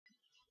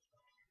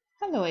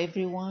Hello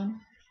everyone,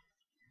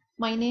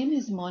 my name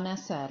is Mona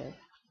Sarif.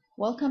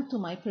 Welcome to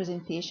my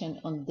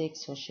presentation on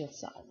DiggSocia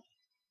Site.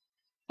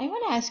 I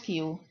want to ask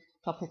you a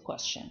couple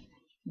questions.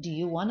 Do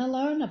you want to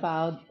learn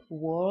about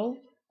world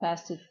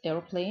fastest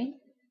airplane?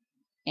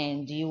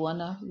 And do you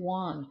want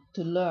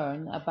to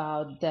learn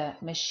about the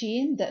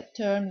machine that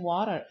turn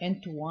water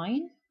into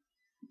wine?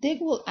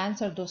 Dig will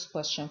answer those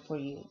questions for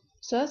you.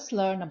 So let's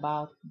learn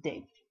about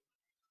Dig.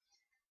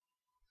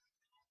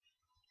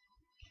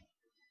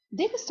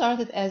 Dig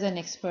started as an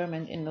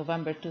experiment in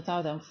November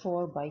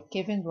 2004 by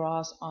Kevin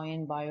Ross,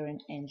 Ian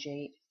Byron, and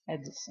Jay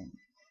Edison.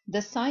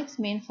 The site's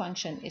main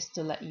function is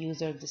to let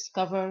users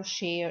discover,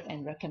 share,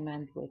 and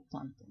recommend web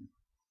content.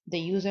 The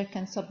user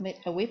can submit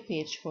a web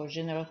page for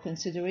general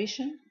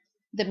consideration.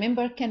 The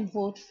member can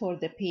vote for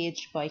the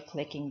page by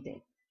clicking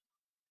Dig.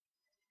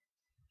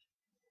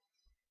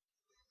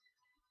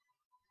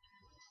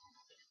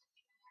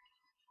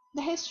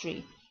 The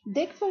history.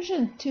 Dig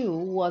version 2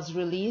 was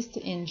released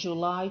in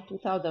July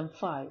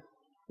 2005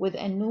 with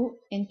a new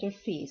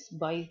interface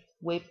by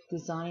web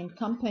design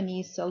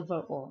company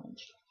Silver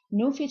Orange.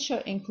 New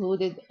feature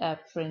included a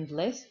friend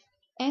list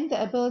and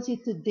the ability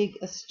to dig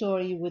a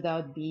story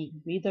without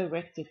being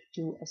redirected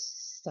to a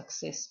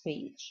success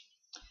page.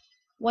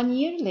 1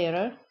 year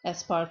later,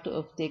 as part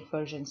of Dig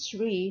version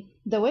 3,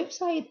 the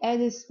website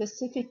added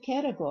specific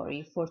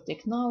category for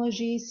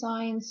technology,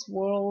 science,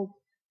 world,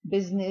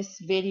 business,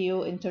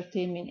 video,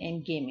 entertainment,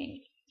 and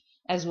gaming,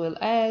 as well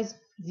as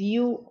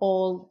view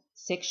all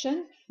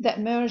section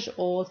that merge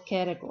all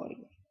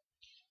categories.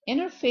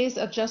 Interface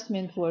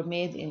adjustments were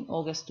made in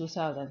August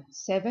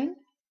 2007,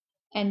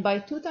 and by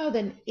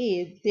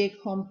 2008, Dig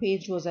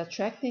homepage was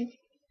attracting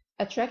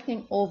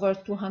over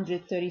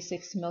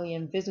 236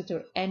 million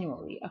visitors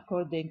annually,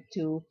 according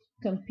to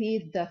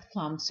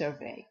Compete.com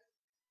survey.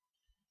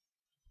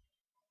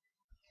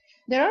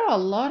 There are a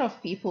lot of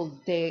people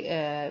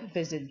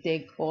visit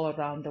Dig all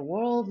around the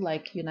world,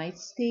 like United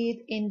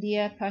States,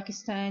 India,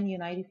 Pakistan,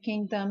 United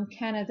Kingdom,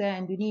 Canada,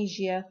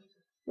 Indonesia,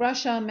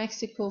 Russia,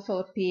 Mexico,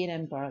 Philippines,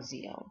 and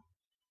Brazil.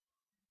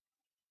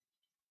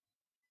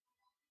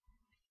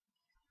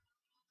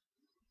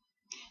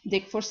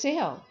 Dig for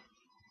sale.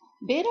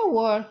 Beta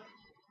Work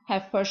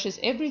have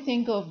purchased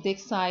everything of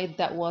Dig's site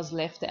that was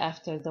left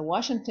after the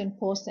Washington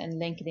Post and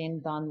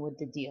LinkedIn done with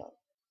the deal.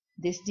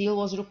 This deal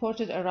was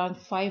reported around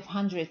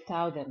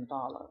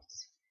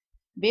 $500,000.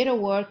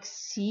 BetaWorks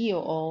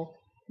CEO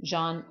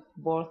John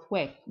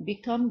Borthwick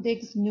became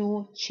Dig's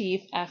new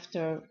chief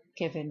after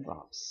Kevin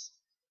Ross.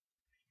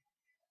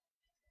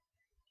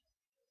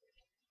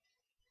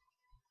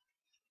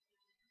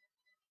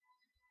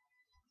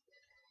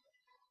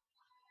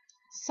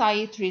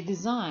 Site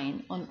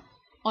redesign.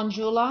 On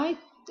July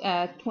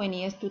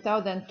 20th,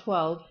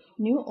 2012,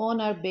 new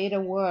owner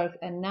BetaWorks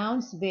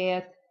announced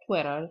via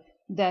Twitter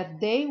that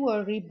they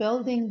were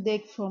rebuilding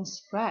Dig from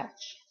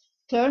scratch,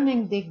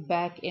 turning Dig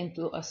back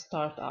into a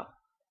startup.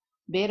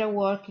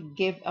 BetaWorks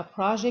gave a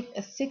project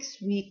a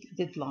 6-week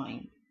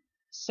deadline.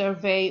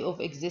 Survey of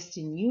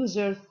existing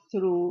users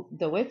through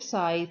the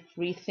website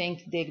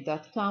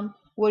rethinkdig.com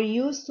were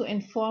used to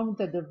inform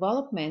the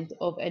development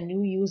of a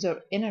new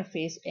user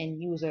interface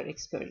and user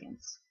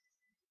experience.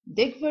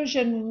 Dig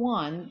version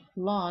 1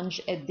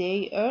 launched a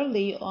day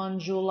early on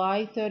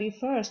July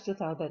 31st,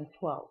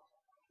 2012.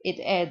 It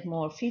added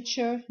more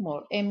feature,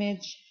 more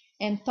image,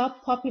 and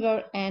top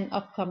popular and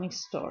upcoming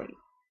story.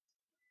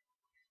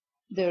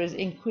 There is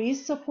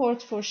increased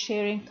support for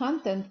sharing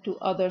content to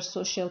other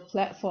social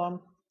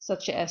platforms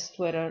such as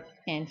Twitter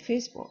and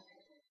Facebook.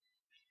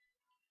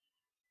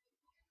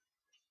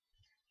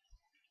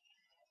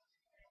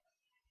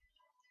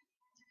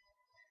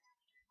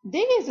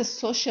 Dig is a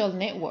social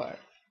network.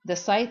 The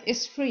site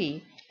is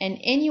free and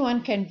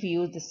anyone can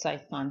view the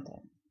site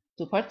content.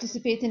 To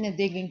participate in the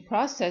digging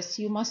process,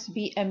 you must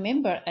be a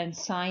member and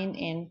sign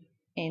in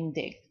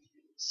Dig.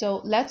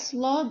 So let's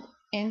log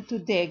into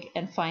Dig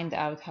and find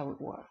out how it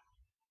works.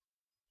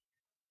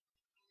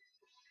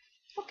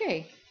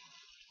 Okay,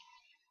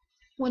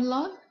 when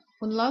log,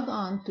 when log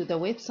on to the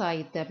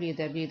website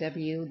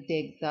www.dig.com,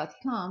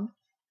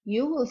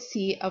 you will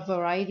see a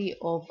variety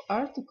of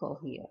articles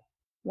here.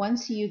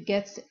 Once you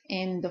get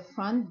in the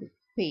front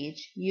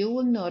page, you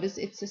will notice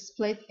it's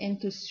split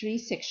into 3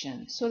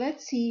 sections. So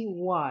let's see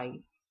why.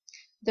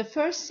 The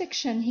first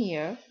section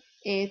here,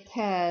 it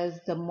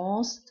has the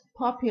most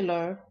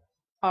popular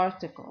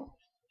article.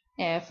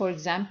 For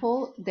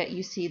example, that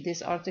you see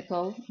this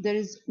article, there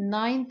is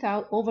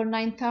over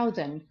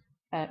 9,000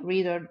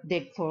 reader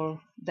dig for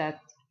that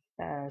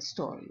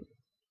story.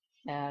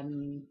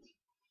 Um,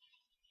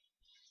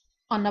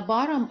 on the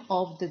bottom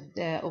of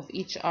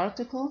each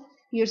article,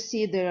 you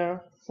see there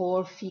are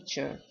 4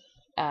 features.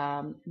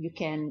 You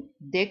can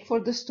dig for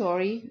the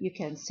story, you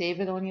can save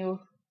it on your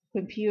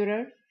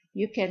computer,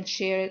 you can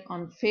share it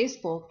on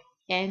Facebook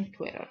and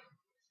Twitter.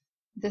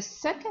 The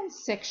second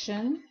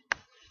section,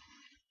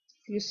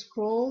 if you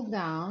scroll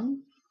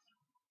down,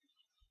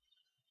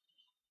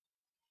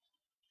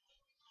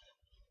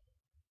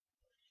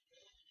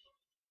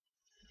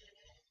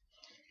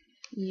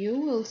 you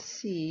will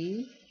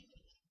see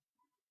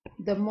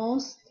the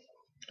most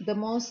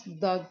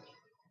dug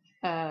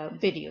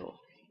video.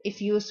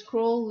 If you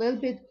scroll a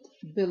little bit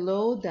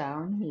below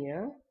down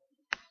here,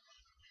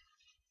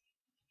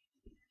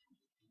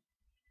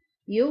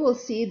 you will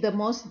see the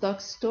most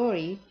dug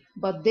story,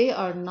 but they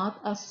are not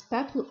as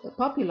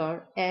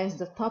popular as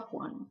the top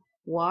one.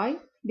 Why?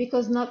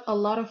 Because not a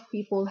lot of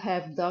people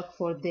have dug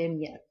for them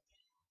yet.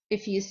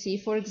 If you see,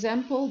 for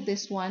example,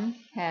 this one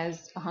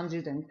has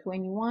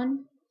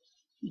 121,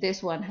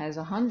 this one has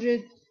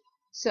 100,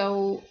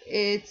 so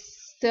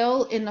it's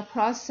still in the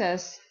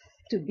process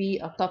to be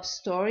a top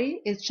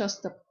story. It's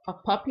just a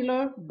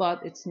popular,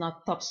 but it's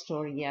not top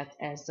story yet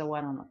as the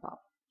one on the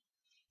top.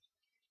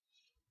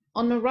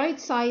 On the right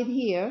side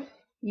here,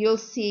 you'll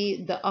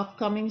see the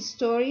upcoming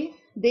story.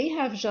 They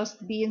have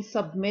just been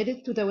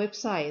submitted to the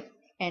website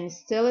and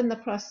still in the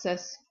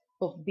process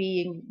of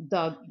being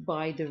dug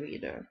by the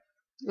reader.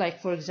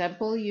 Like, for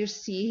example, you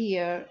see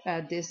here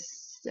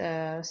this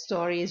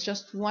story is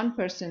just one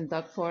person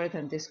dug for it,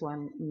 and this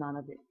one, none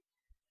of it.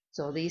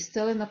 So they're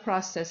still in the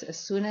process. As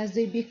soon as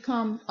they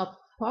become a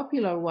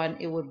popular one,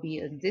 it will be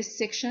in this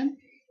section,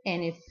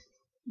 and if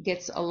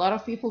gets a lot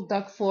of people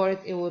dug for it,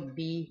 it would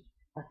be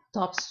a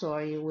top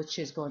story, which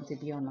is going to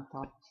be on the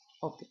top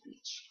of the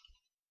page.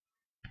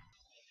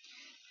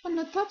 On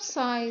the top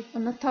side,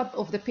 on the top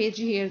of the page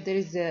here, there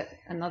is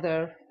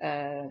another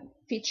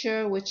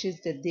feature, which is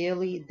the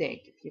daily dig.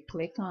 If you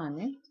click on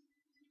it,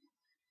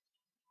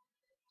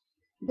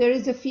 there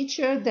is a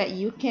feature that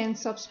you can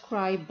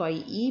subscribe by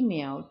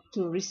email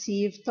to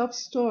receive top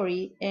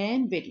story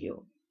and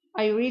video.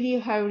 I really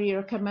highly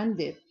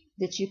recommend it,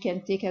 that you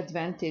can take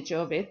advantage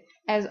of it,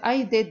 as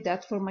I did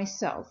that for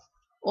myself.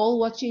 All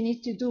what you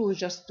need to do is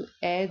just to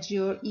add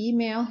your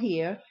email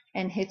here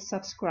and hit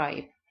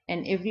subscribe.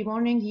 And every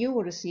morning you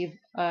will receive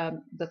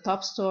the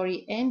top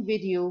story and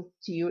video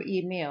to your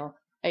email.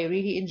 I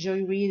really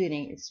enjoy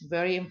reading it. It's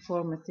very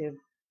informative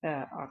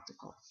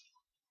article.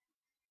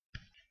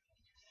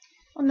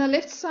 On the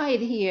left side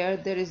here,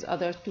 there is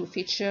other two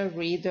features,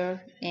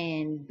 reader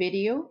and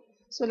video.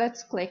 So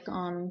let's click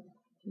on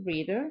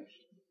reader.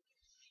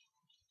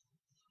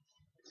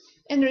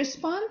 In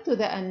response to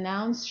the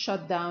announced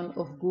shutdown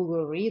of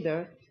Google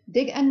Reader,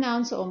 Dig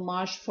announced on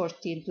March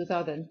 14,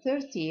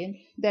 2013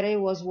 that it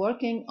was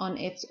working on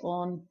its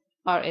own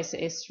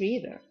RSS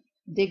reader.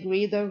 Dig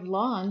Reader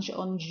launched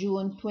on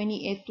June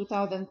 28,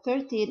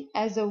 2013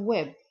 as a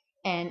web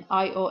and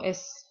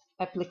iOS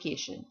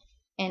application.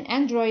 An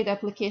Android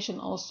application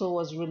also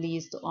was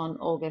released on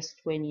August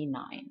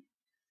 29.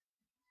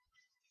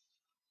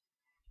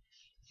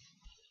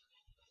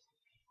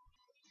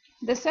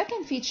 The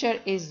second feature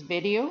is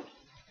video.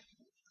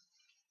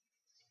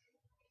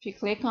 If you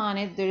click on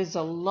it, there is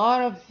a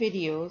lot of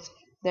videos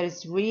that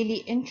is really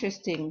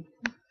interesting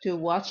to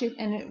watch it,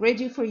 and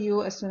ready for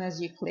you as soon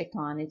as you click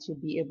on it. You'll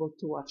be able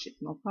to watch it,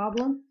 no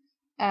problem.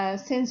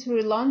 Since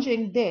we're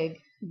launching Dig,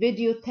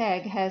 video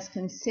tag has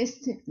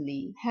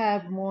consistently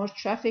have more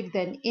traffic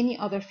than any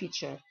other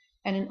feature,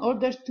 and in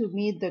order to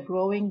meet the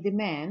growing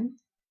demand,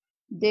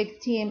 Dig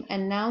team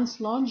announced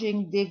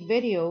launching Dig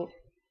Video,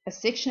 a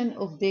section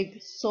of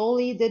Dig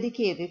solely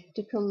dedicated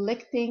to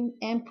collecting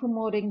and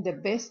promoting the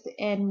best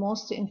and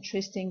most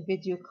interesting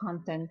video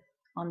content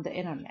on the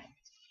internet.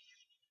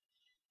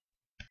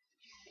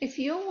 If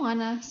you want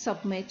to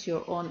submit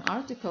your own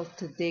article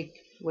to Dig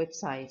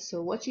website,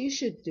 so what you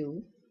should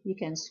do, you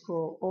can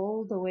scroll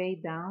all the way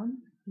down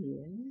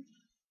here,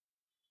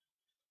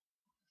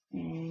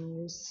 and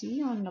you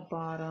see on the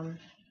bottom,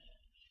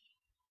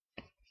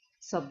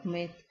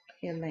 submit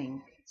a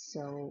link.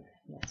 So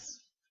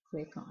let's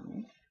click on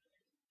it.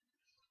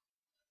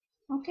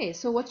 Okay,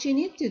 so what you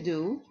need to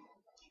do,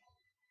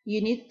 you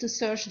need to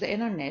search the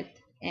internet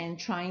and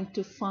trying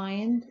to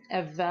find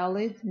a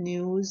valid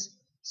news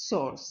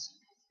source.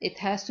 It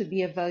has to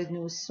be a valid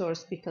news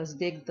source because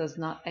Dig does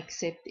not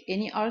accept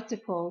any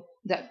article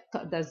that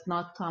does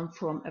not come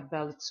from a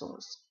valid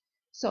source.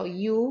 So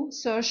you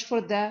search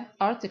for the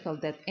article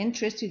that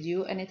interested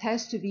you, and it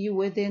has to be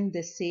within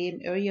the same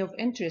area of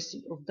interest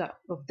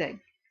of Dig.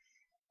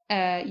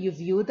 You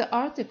view the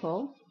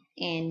article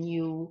and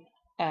you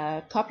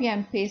copy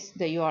and paste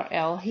the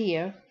URL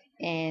here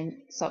and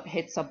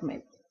hit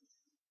submit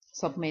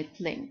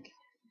link.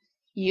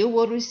 You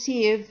will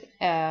receive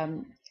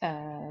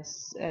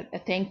a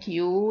thank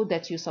you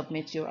that you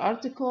submit your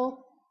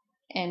article,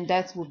 and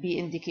that will be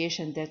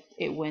indication that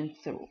it went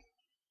through.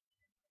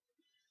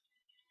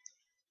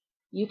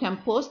 You can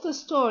post a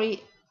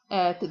story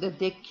to the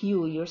Dig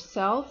queue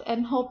yourself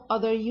and hope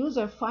other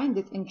users find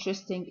it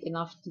interesting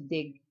enough to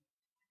dig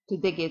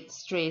it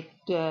straight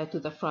to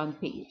the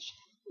front page.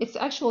 It's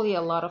actually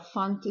a lot of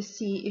fun to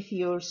see if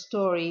your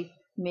story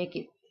make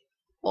it.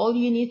 All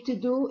you need to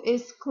do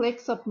is click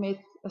submit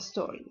a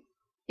story.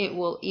 It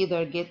will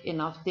either get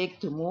enough Dig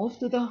to move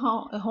to the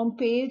home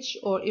page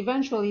or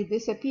eventually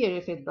disappear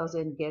if it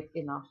doesn't get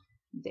enough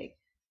Dig.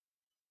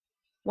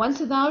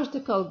 Once an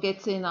article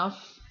gets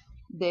enough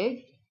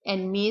Dig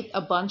and meet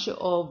a bunch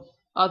of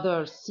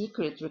other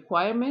secret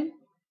requirements,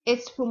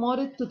 it's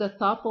promoted to the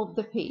top of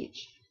the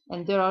page.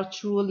 And there are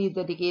truly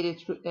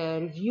dedicated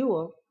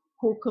reviewers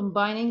who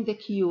combining the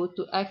queue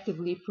to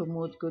actively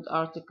promote good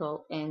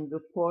article and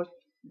report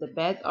the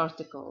bad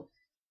article,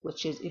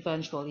 which is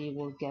eventually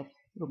will get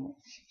removed.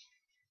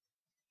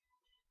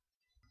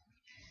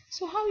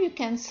 So how you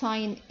can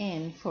sign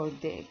in for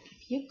Dig?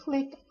 If you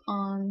click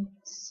on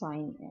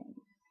sign in,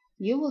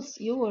 you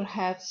will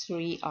have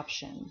three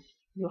options.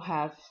 You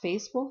have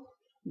Facebook,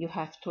 you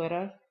have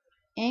Twitter,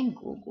 and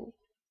Google.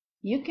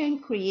 You can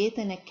create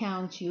an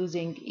account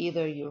using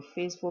either your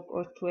Facebook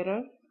or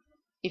Twitter.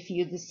 If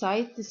you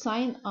decide to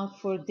sign up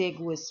for Dig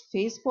with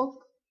Facebook,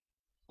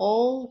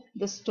 all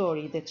the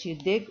story that you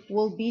dig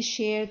will be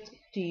shared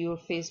to your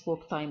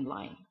Facebook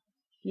timeline.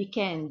 You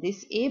can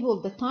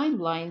disable the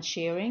timeline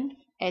sharing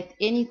at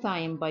any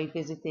time by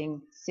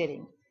visiting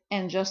Settings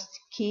and just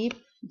keep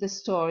the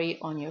story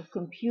on your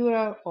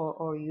computer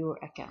or your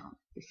account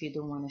if you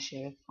don't want to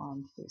share it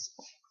on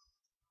Facebook.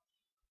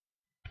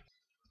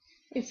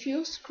 If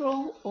you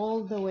scroll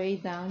all the way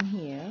down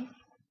here,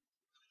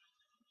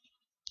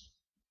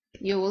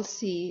 you will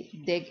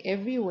see Dig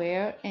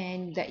everywhere,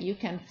 and that you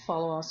can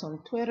follow us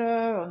on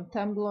Twitter, on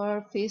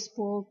Tumblr,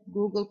 Facebook,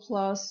 Google+,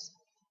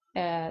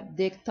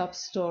 Dig Top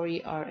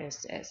Story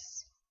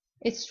RSS.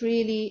 It's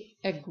really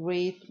a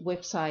great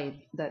website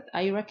that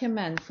I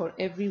recommend for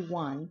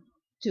everyone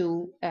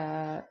to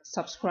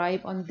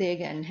subscribe on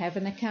Dig and have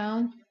an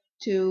account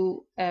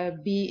to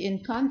be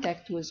in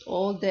contact with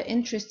all the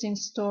interesting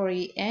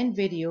story and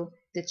video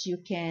that you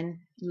can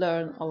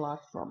learn a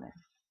lot from it.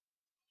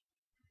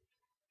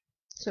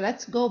 So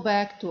let's go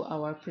back to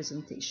our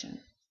presentation.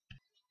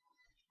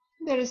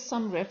 There is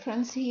some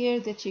reference here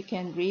that you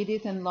can read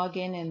it and log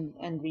in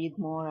and read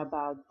more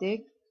about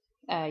Dig.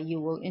 You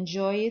will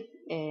enjoy it,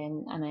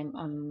 and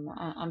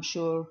I'm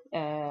sure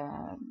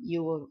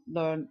you will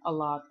learn a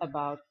lot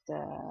about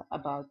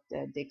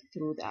Dig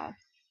through that.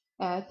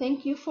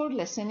 Thank you for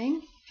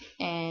listening,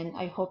 and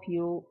I hope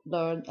you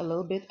learned a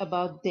little bit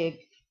about Dig.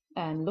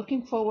 And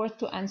looking forward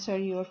to answer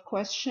your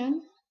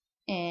question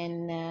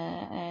and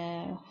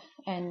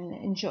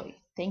enjoy.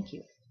 Thank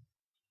you.